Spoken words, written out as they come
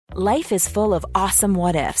Life is full of awesome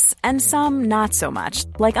what-ifs, and some not so much,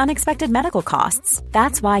 like unexpected medical costs.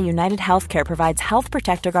 That's why United Healthcare provides Health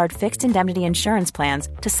Protector Guard fixed indemnity insurance plans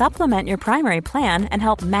to supplement your primary plan and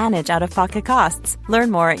help manage out-of-pocket costs.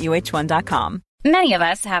 Learn more at UH1.com. Many of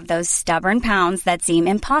us have those stubborn pounds that seem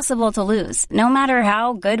impossible to lose, no matter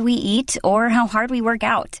how good we eat or how hard we work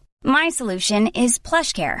out. My solution is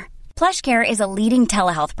PlushCare. PlushCare is a leading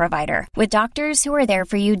telehealth provider with doctors who are there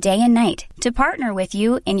for you day and night to partner with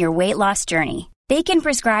you in your weight loss journey. They can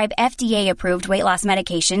prescribe FDA-approved weight loss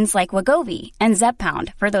medications like Wegovy and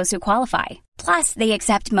Zepbound for those who qualify. Plus, they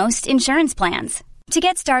accept most insurance plans. To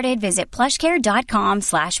get started, visit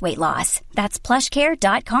plushcare.com/weightloss. That's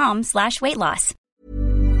plushcare.com/weightloss.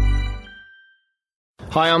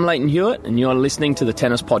 Hi, I'm Leighton Hewitt, and you're listening to the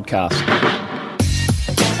Tennis Podcast.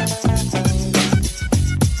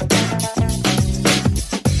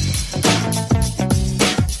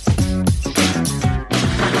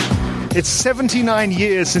 It's 79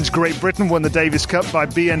 years since Great Britain won the Davis Cup by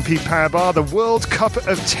BNP Paribas, the World Cup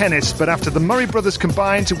of Tennis. But after the Murray brothers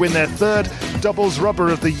combined to win their third doubles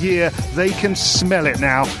rubber of the year, they can smell it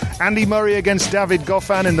now. Andy Murray against David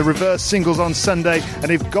Goffin in the reverse singles on Sunday.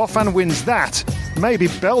 And if Goffin wins that, maybe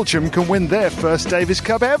Belgium can win their first Davis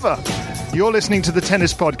Cup ever. You're listening to the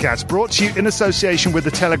Tennis Podcast, brought to you in association with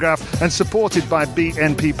The Telegraph and supported by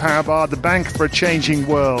BNP Paribas, the bank for a changing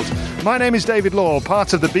world. My name is David Law,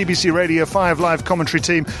 part of the BBC Radio 5 live commentary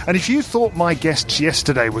team, and if you thought my guests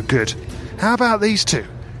yesterday were good, how about these two?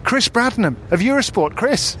 Chris Bradnam of Eurosport.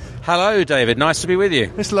 Chris. Hello, David. Nice to be with you.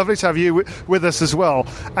 It's lovely to have you with us as well.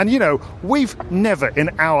 And, you know, we've never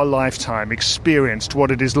in our lifetime experienced what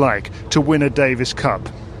it is like to win a Davis Cup.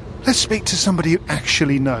 Let's speak to somebody who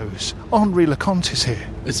actually knows. Henri Leconte is here.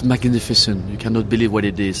 It's magnificent. You cannot believe what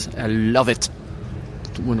it is. I love it.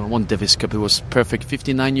 When I won Davis Cup, it was perfect.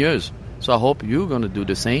 59 years. So I hope you're going to do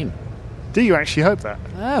the same. Do you actually hope that?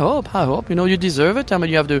 I hope. You know, you deserve it. I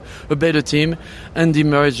mean, you have a better team. Andy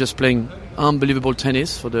Murray is just playing unbelievable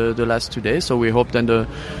tennis for the last 2 days. So we hope then the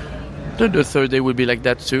third day will be like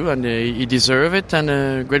that too. And he deserves it.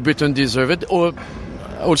 And Great Britain deserves it. Or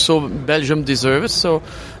also Belgium deserves it. So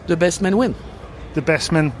the best men win. The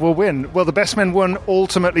best men will win. Well, the best men won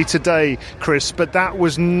ultimately today, Chris, but that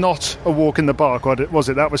was not a walk in the park, was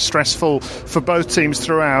it? That was stressful for both teams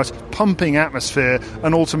throughout, pumping atmosphere,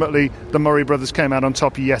 and ultimately the Murray brothers came out on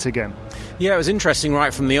top yet again. Yeah, it was interesting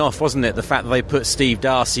right from the off, wasn't it? The fact that they put Steve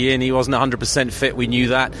Darcy in, he wasn't 100% fit, we knew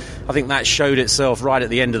that. I think that showed itself right at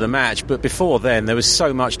the end of the match, but before then there was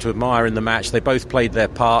so much to admire in the match. They both played their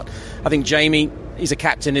part. I think Jamie, he's a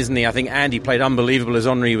captain, isn't he? I think Andy played unbelievable, as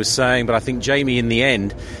Henri was saying, but I think Jamie, in the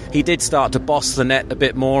end, he did start to boss the net a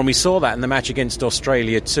bit more, and we saw that in the match against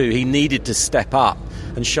Australia too. He needed to step up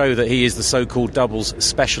and show that he is the so-called doubles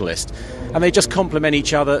specialist. And they just complement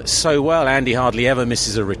each other so well. Andy hardly ever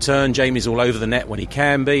misses a return. Jamie's all over the net when he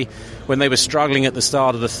can be. When they were struggling at the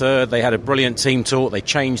start of the third, they had a brilliant team talk. They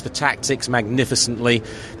changed the tactics magnificently.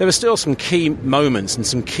 There were still some key moments and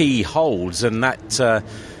some key holds, and that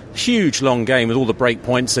huge long game with all the break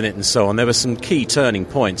points in it and so on. There were some key turning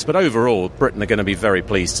points, but overall Britain are going to be very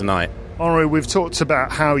pleased tonight. Henri, we've talked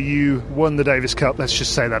about how you won the Davis Cup. Let's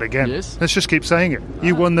just say that again. Yes. Let's just keep saying it.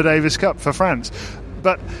 You won the Davis Cup for France.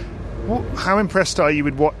 But how impressed are you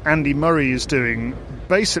with what Andy Murray is doing?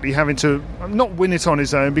 Basically having to not win it on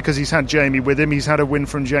his own because he's had Jamie with him. He's had a win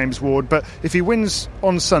from James Ward. But if he wins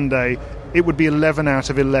on Sunday, it would be 11 out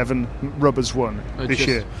of 11 rubbers won this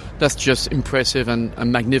year. That's just impressive and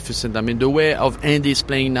magnificent. I mean, the way of Andy is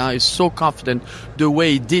playing now is so confident. The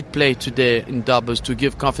way he did play today in doubles to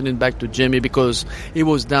give confidence back to Jamie because he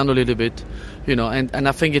was down a little bit, you know. And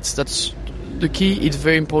I think that's the key. It's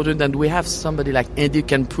very important, and we have somebody like Andy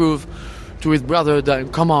can prove to his brother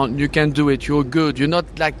that, come on, you can do it, you're good. You're not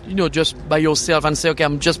like, you know, just by yourself and say, okay,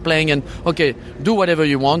 I'm just playing and, okay, do whatever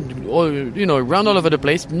you want, or, you know, run all over the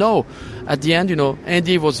place. No. At the end, you know,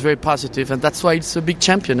 Andy was very positive, and that's why he's a big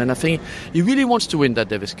champion. And I think he really wants to win that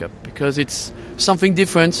Davis Cup because it's something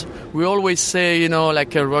different. We always say, you know,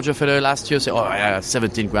 like Roger Federer last year, say, oh, yeah,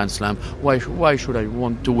 17 Grand Slam. Why should I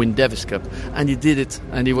want to win Davis Cup? And he did it,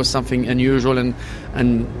 and it was something unusual and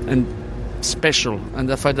special, and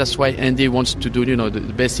that's why Andy wants to do, you know, the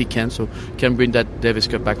best he can, so can bring that Davis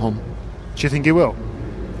Cup back home. Do you think he will?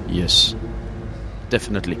 Yes,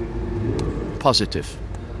 definitely. Positive.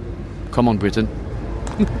 Come on, Britain.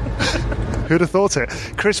 Who'd have thought it?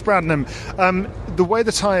 Chris Bradnam, the way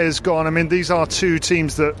the tie has gone, I mean, these are two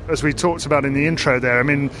teams that, as we talked about in the intro there, I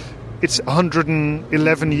mean, It's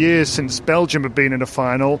 111 years since Belgium have been in a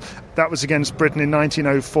final. That was against Britain in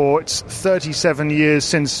 1904. It's 37 years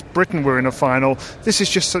since Britain were in a final. This is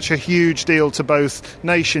just such a huge deal to both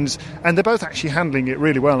nations, and they're both actually handling it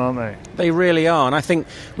really well, aren't they? They really are, and I think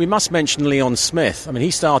we must mention Leon Smith. I mean, he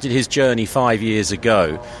started his journey 5 years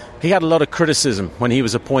ago. He had a lot of criticism when he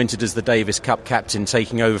was appointed as the Davis Cup captain,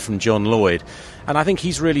 taking over from John Lloyd. And I think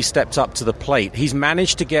he's really stepped up to the plate. He's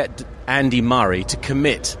managed to get Andy Murray to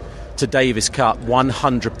commit to Davis Cup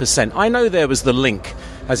 100%. I know there was the link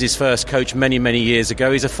as his first coach many, many years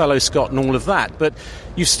ago. He's a fellow Scot and all of that. But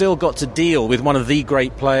you've still got to deal with one of the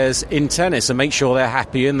great players in tennis and make sure they're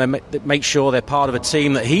happy and make sure they're part of a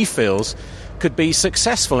team that he feels could be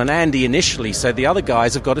successful. And Andy initially said the other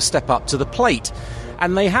guys have got to step up to the plate.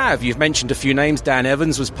 And they have. You've mentioned a few names. Dan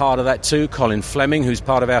Evans was part of that too. Colin Fleming, who's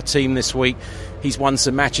part of our team this week. He's won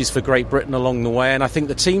some matches for Great Britain along the way. And I think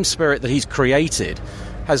the team spirit that he's created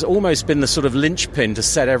has almost been the sort of linchpin to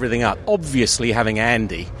set everything up. Obviously, having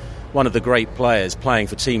Andy, one of the great players playing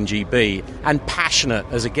for Team GB, and passionate,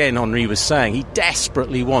 as again Henri was saying, he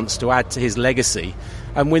desperately wants to add to his legacy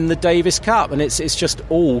and win the Davis Cup, and it's just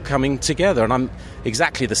all coming together. And I'm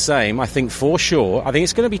exactly the same. I think for sure, I think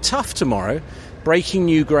it's going to be tough tomorrow. Breaking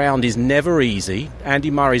new ground is never easy.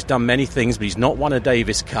 Andy Murray's done many things, but he's not won a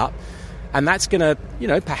Davis Cup. And that's going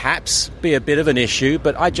to, perhaps be a bit of an issue,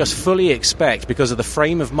 but I just fully expect, because of the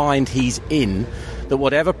frame of mind he's in, that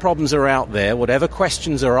whatever problems are out there, whatever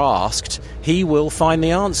questions are asked, he will find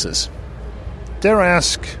the answers. Dare I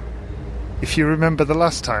ask if you remember the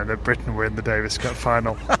last time that Britain were in the Davis Cup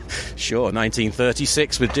final? Sure,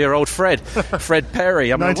 1936 with dear old Fred Perry.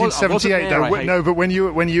 1978. No, but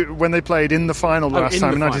when they played in the final last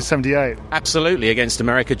time in 1978. Absolutely, against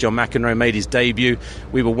America. John McEnroe made his debut.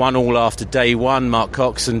 We were 1-1 after day one. Mark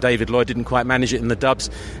Cox and David Lloyd didn't quite manage it in the dubs,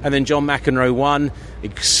 and then John McEnroe won.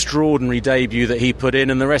 Extraordinary debut that he put in,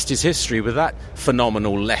 and the rest is history with that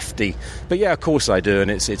phenomenal lefty. But yeah, of course I do, and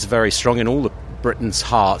it's very strong in all the Britain's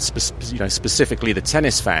hearts, specifically the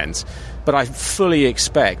tennis fans. But I fully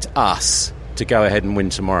expect us to go ahead and win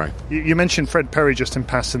tomorrow. You mentioned Fred Perry just in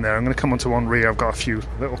passing there. I'm going to come on to Henri. I've got a few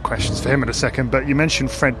little questions for him in a second. But you mentioned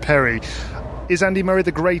Fred Perry. Is Andy Murray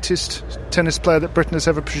the greatest tennis player that Britain has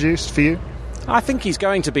ever produced for you? I think he's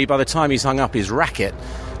going to be by the time he's hung up his racket.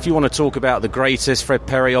 If you want to talk about the greatest, Fred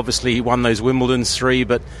Perry, obviously he won those Wimbledons 3,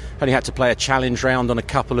 but only had to play a challenge round on a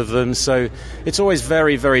couple of them. So it's always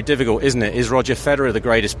very, very difficult, isn't it? Is Roger Federer the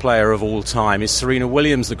greatest player of all time? Is Serena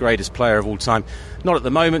Williams the greatest player of all time? Not at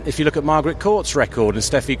the moment. If you look at Margaret Court's record, and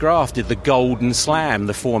Steffi Graf did the Golden Slam,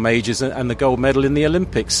 the 4 majors and the gold medal in the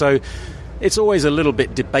Olympics. So it's always a little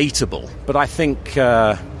bit debatable. But I think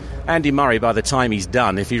Andy Murray, by the time he's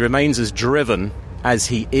done, if he remains as driven as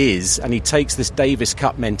he is, and he takes this Davis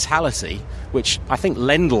Cup mentality, which I think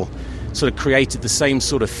Lendl sort of created the same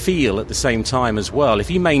sort of feel at the same time as well. If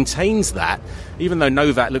he maintains that, even though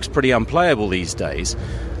Novak looks pretty unplayable these days,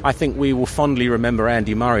 I think we will fondly remember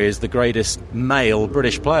Andy Murray as the greatest male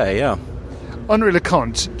British player, yeah. Henri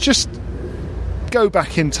Leconte, just go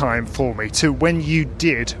back in time for me to when you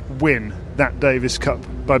did win that Davis Cup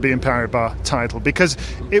by BNP Paribas title, because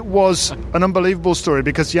it was an unbelievable story,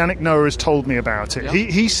 because Yannick Noah has told me about it. Yeah.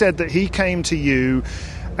 He said that he came to you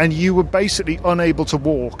and you were basically unable to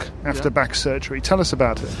walk after back surgery. Tell us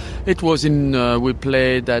about it. It was we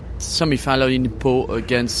played that semi-final in Po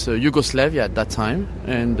against Yugoslavia at that time,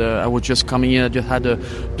 and I was just coming in. I just had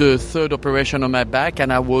the third operation on my back,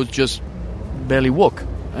 and I was just barely walk.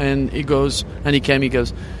 And he goes,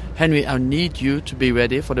 Henry, I need you to be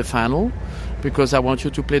ready for the final, because I want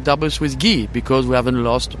you to play doubles with Guy, because we haven't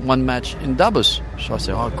lost one match in doubles. So I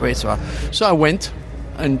said, oh, great. So I went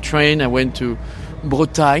and trained. I went to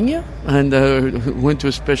Bretagne and went to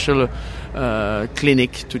a special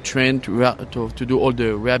clinic to train to do all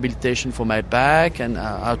the rehabilitation for my back, and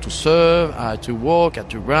how to serve, how to walk, how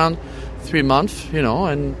to run. 3 months,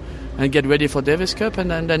 and get ready for Davis Cup.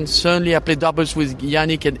 And then suddenly I played doubles with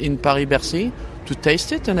Yannick in Paris-Bercy to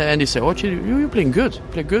taste it, and he said, oh, you're playing good,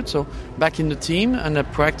 play good. So back in the team, and I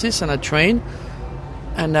practice and I train,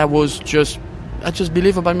 and I just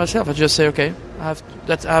believe about myself. I just say, okay, I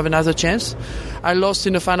have another chance. I lost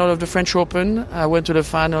in the final of the French Open. I went to the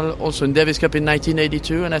final also in Davis Cup in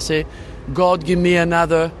 1982, and I say, God, give me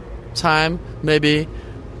another time maybe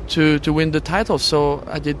to win the title. So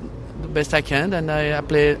I did the best I can, and I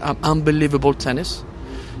played unbelievable tennis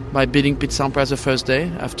by beating Pete Sampras the first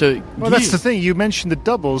day after. Well, that's the thing. You mentioned the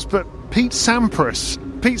doubles, but Pete Sampras.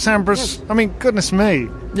 Yes. I mean, goodness me.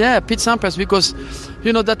 Yeah, Pete Sampras, because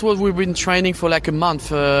that was, we've been training for like a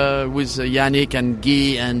month with Yannick and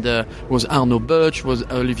Guy, and was Arnaud Birch, was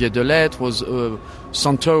Olivier Delette, was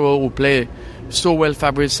Santoro, who played so well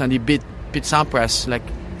Fabrice, and he beat Sampras like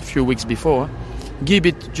a few weeks before. Guy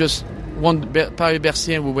won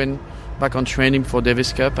Paris-Bercy, and we went back on training for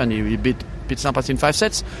Davis Cup, and he beat Sampras in 5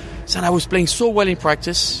 sets. So I was playing so well in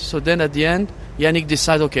practice. So then at the end, Yannick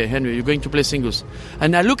decided, okay, Henry, you're going to play singles.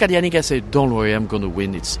 And I look at Yannick, I say, don't worry, I'm going to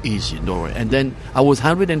win. It's easy, don't worry. And then I was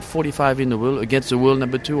 145 in the world against the world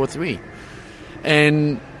number 2 or 3.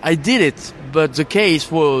 And I did it. But the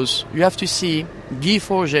case was, you have to see Guy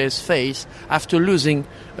Forget's face after losing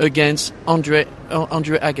against Andre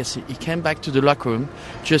Agassi. He came back to the locker room,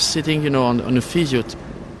 just sitting, on a physio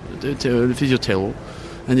table.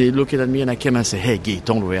 And he looked at me, and I came and said, hey, Guy,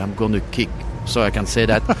 don't worry, I'm going to kick. So I can say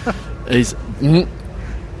that. It's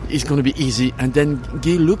going to be easy. And then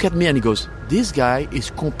Guy looked at me and he goes, this guy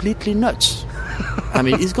is completely nuts. I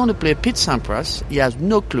mean, he's going to play Pete Sampras. He has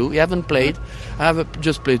no clue. He haven't played. I have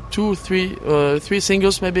just played 3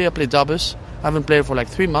 singles, maybe. I played doubles. I haven't played for like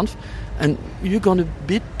 3 months. And you're going to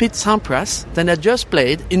beat Pete Sampras, then I just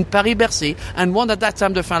played in Paris-Bercy and won at that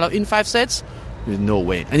time the final in 5 sets? There's no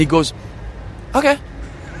way. And he goes, okay.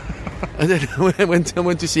 And then I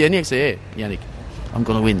went to see Yannick, I said, hey, Yannick, I'm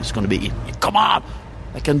going to win. It's going to be it. Come on.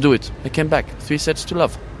 I can do it. I came back 3 sets to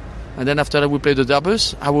love. And then after that we played the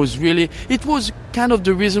doubles. It was kind of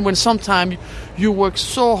the reason when sometimes you work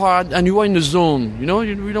so hard and you are in the zone. You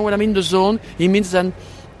know what I mean? The zone, it means that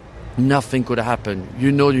nothing could happen.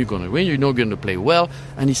 You know you're going to win. You know you're going to play well.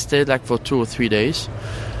 And he stayed like for 2 or 3 days.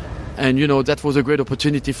 And, that was a great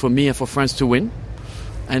opportunity for me and for France to win.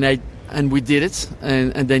 And we did it.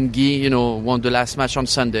 And then Guy, won the last match on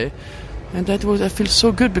Sunday. And I feel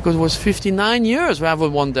so good because it was 59 years we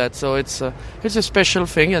haven't won that. So it's a special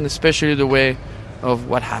thing, and especially the way of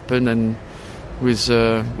what happened and with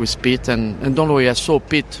Pete. And don't worry, I saw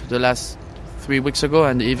Pete the last 3 weeks ago,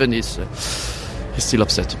 and even he's still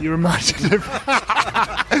upset. You reminded him.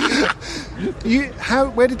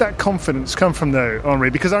 Where did that confidence come from, though, Henri?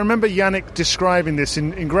 Because I remember Yannick describing this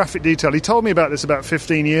in graphic detail. He told me about this about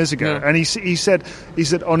 15 years ago, and he said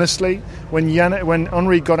honestly, when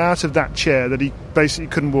Henri got out of that chair that he basically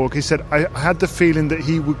couldn't walk, he said, I had the feeling that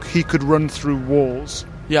he could run through walls.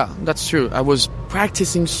 Yeah, that's true. I was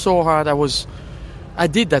practicing so hard. I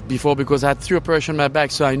did that before because I had 3 operations on my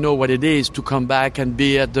back, so I know what it is to come back and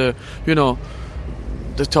be at the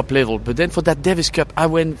top level. But then for that Davis Cup, I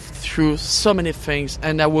went through so many things,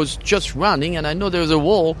 and I was just running, and I know there's a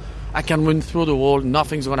wall. I can run through the wall.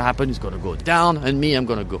 Nothing's going to happen. It's going to go down, and me, I'm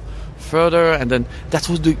going to go further. And then that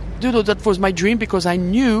was my dream, because I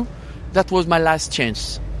knew that was my last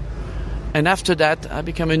chance. And after that, I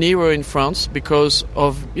became an hero in France because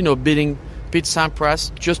of beating Pete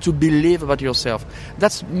Sampras, just to believe about yourself.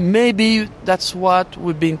 That's what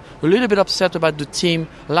we've been a little bit upset about the team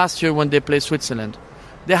last year when they played Switzerland.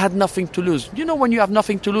 They had nothing to lose. When you have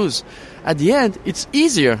nothing to lose, at the end, it's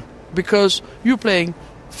easier because you're playing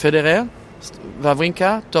Federer,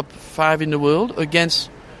 Wawrinka, top 5 in the world,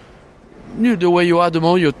 against the way you are at the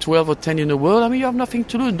moment, you're 12 or 10 in the world. I mean, you have nothing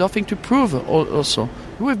to lose, nothing to prove also.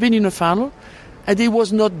 We've been in a final, and it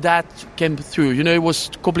was not that came through. It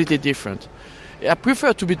was completely different. I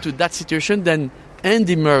prefer to be to that situation than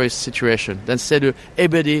Andy Murray's situation, than instead of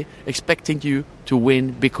everybody expecting you to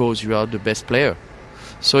win because you are the best player.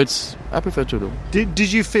 So I prefer to do.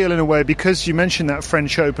 Did you feel in a way, because you mentioned that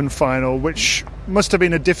French Open final, which must have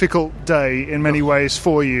been a difficult day in many ways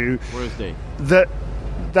for you, worst day, that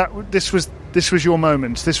this was your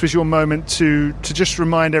moment. This was your moment to just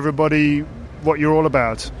remind everybody what you're all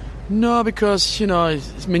about? No, because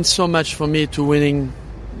it means so much for me to winning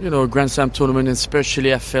a Grand Slam tournament, and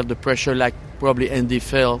especially I felt the pressure like probably Andy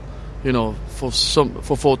felt for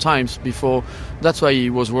 4 times before. That's why he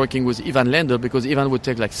was working with Ivan Lendl, because Ivan would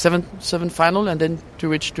take like seven final and then to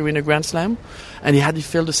win a Grand Slam, and he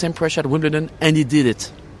felt the same pressure at Wimbledon, and he did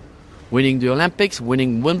it, winning the Olympics,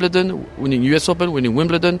 winning Wimbledon, winning US Open, winning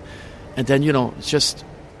Wimbledon, and then it's just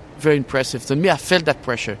very impressive to me. I felt that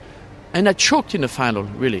pressure, and I choked in the final.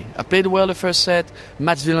 Really, I played well the first set.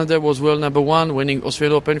 Mats Wilander was world number 1, winning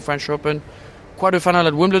Australian Open, French Open, quarterfinal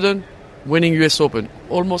at Wimbledon, winning US Open.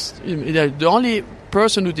 Almost the only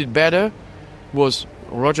person who did better was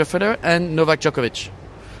Roger Federer and Novak Djokovic,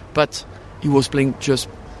 but he was playing just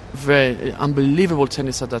very unbelievable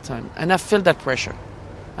tennis at that time, and I felt that pressure,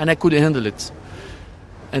 and I could handle it.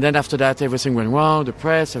 And then after that, everything went wrong, the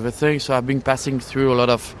press, everything. So I've been passing through a lot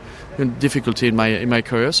of difficulty in my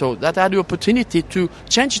career. So that I had the opportunity to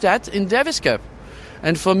change that in Davis Cup,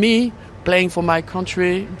 and for me, playing for my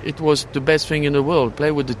country, it was the best thing in the world.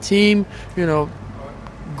 Play with the team,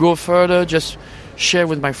 go further, just share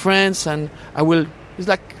with my friends, and I will. It's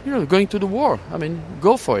like, going to the war. I mean,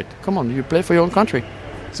 go for it. Come on, you play for your own country.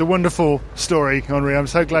 It's a wonderful story, Henri. I'm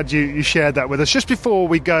so glad you shared that with us. Just before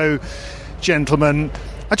we go, gentlemen,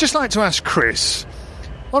 I'd just like to ask Chris.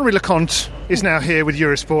 Henri Leconte is now here with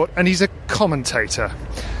Eurosport, and he's a commentator.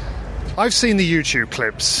 I've seen the YouTube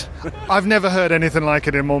clips. I've never heard anything like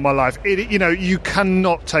it in all my life. You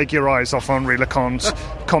cannot take your eyes off Henri Leconte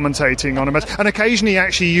commentating on a match. And occasionally,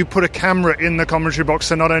 actually, you put a camera in the commentary box,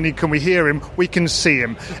 so not only can we hear him, we can see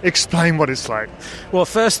him. Explain what it's like. Well,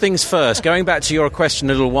 first things first, going back to your question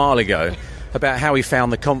a little while ago about how he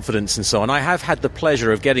found the confidence and so on, I have had the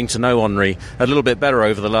pleasure of getting to know Henri a little bit better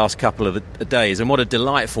over the last couple of days, and what a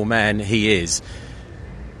delightful man he is.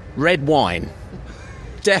 Red wine.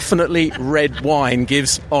 Definitely red wine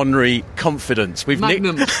gives Henri confidence. We've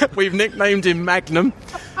nicknamed him Magnum,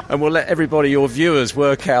 and we'll let everybody, your viewers,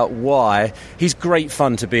 work out why. He's great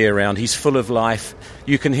fun to be around. He's full of life.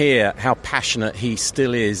 You can hear how passionate he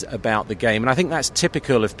still is about the game, and I think that's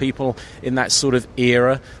typical of people in that sort of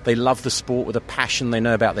era. They love the sport with a passion. They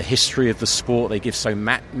know about the history of the sport. They give so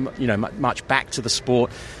much back to the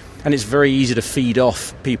sport. And it's very easy to feed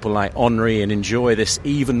off people like Henri and enjoy this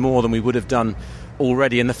even more than we would have done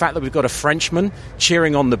already. And the fact that we've got a Frenchman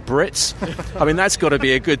cheering on the Brits, I mean, that's got to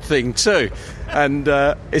be a good thing too. And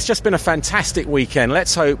it's just been a fantastic weekend.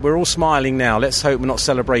 Let's hope, we're all smiling now, let's hope we're not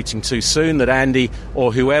celebrating too soon, that Andy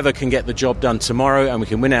or whoever can get the job done tomorrow and we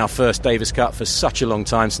can win our first Davis Cup for such a long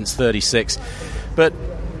time, since 36. But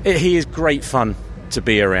he is great fun to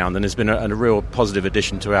be around and has been a real positive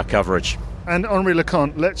addition to our coverage. And Henri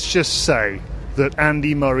Leconte, let's just say that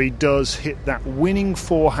Andy Murray does hit that winning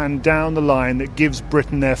forehand down the line that gives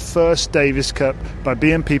Britain their first Davis Cup by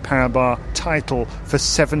BNP Paribas title for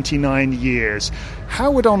 79 years. How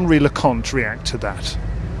would Henri Leconte react to that?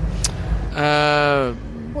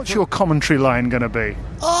 What's your commentary line going to be?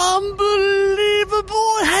 Unbelievable!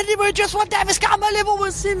 Andy Murray just won Davis Cup. Unbelievable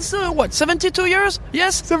since 72 years?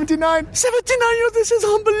 Yes, 79. 79 years. This is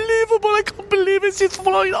unbelievable. I can't believe it. He's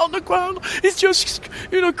falling on the ground. He's just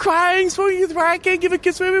crying, throwing his racket, give a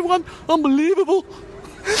kiss to everyone. Unbelievable.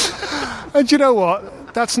 And you know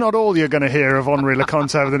what? That's not all you're going to hear of Henri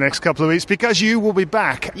Leconte over the next couple of weeks, because you will be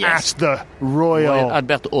back at the Royal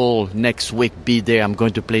Albert Hall next week. Be there. I'm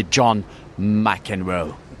going to play John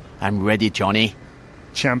McEnroe. I'm ready, Johnny.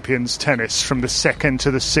 Champions Tennis from the 2nd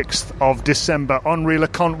to the 6th of December. Henri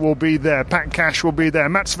Leconte will be there. Pat Cash will be there.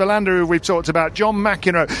 Mats Wilander, who we've talked about. John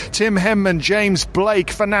McEnroe, Tim Henman, James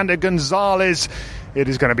Blake, Fernando Gonzalez. It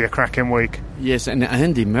is going to be a cracking week. Yes, and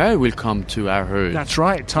Andy Murray will come too, I heard. That's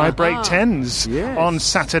right. Tie-break tens on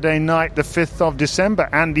Saturday night, the 5th of December.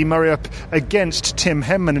 Andy Murray up against Tim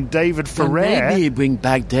Henman and David Ferrer. Maybe bring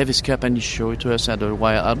back Davis Cup and show it to us at the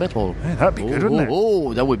Royal Albert Hall. Yeah, that'd be good, wouldn't it?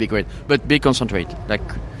 Oh, that would be great. But be concentrated. Like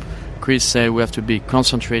Chris said, we have to be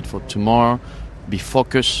concentrated for tomorrow. Be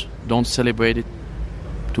focused. Don't celebrate it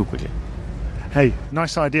too quickly. Hey,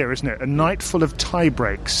 nice idea, isn't it? A night full of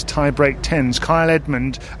tie-breaks, tie-break tens, Kyle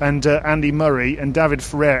Edmund and Andy Murray and David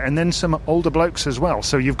Ferrer, and then some older blokes as well.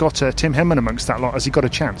 So you've got Tim Henman amongst that lot. Has he got a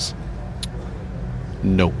chance?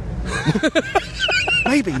 No.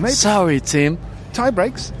 Maybe. Sorry, Tim.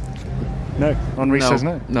 Tie-breaks? No. Henri says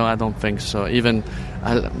no. No, I don't think so. Even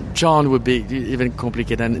John would be even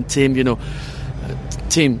complicated. And Tim,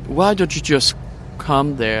 Tim, why don't you just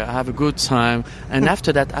come there, have a good time, and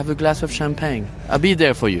after that have a glass of champagne. I'll be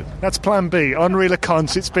there for you. That's plan B. Henri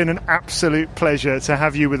Leconte, it's been an absolute pleasure to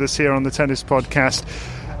have you with us here on the Tennis Podcast.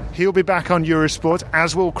 He'll be back on Eurosport,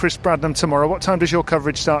 as will Chris Bradnam tomorrow. What time does your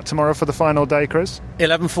coverage start tomorrow for the final day, Chris?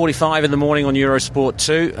 11:45 in the morning on Eurosport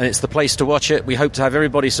 2, and it's the place to watch it. We hope to have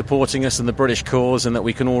everybody supporting us in the British cause, and that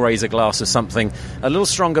we can all raise a glass of something a little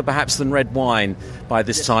stronger perhaps than red wine by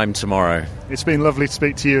this time tomorrow. It's been lovely to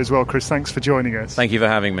speak to you as well, Chris. Thanks for joining us. Thank you for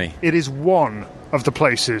having me. It is one of the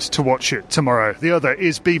places to watch it tomorrow. The other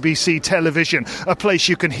is BBC Television, a place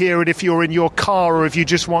you can hear it if you're in your car, or if you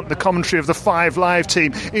just want the commentary of the 5 Live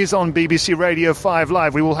team is on BBC Radio 5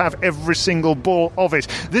 Live. We will have every single ball of it.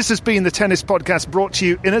 This has been the Tennis Podcast, brought to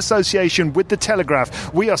you in association with The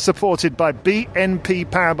Telegraph. We are supported by BNP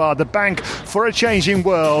Paribas, the bank for a changing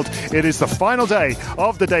world. It is the final day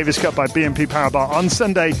of the Davis Cup by BNP Paribas on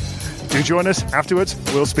Sunday. Do join us afterwards.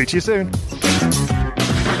 We'll speak to you soon.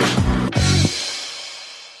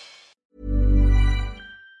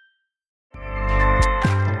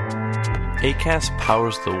 Acast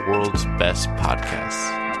powers the world's best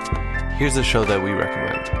podcasts. Here's a show that we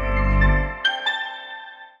recommend.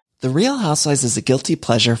 The Real Housewives is a guilty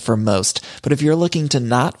pleasure for most, but if you're looking to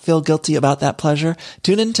not feel guilty about that pleasure,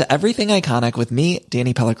 tune in to Everything Iconic with me,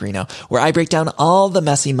 Danny Pellegrino, where I break down all the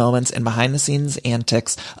messy moments and behind-the-scenes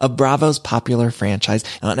antics of Bravo's popular franchise.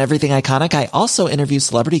 And on Everything Iconic, I also interview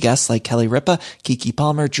celebrity guests like Kelly Ripa, Keke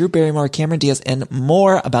Palmer, Drew Barrymore, Cameron Diaz, and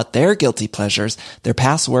more about their guilty pleasures, their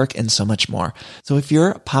past work, and so much more. So if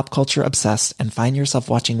you're pop culture obsessed and find yourself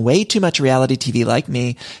watching way too much reality TV like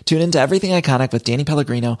me, tune into Everything Iconic with Danny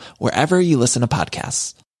Pellegrino, wherever you listen to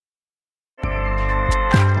podcasts.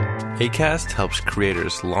 Acast helps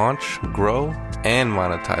creators launch, grow, and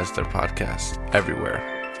monetize their podcasts everywhere.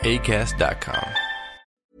 Acast.com.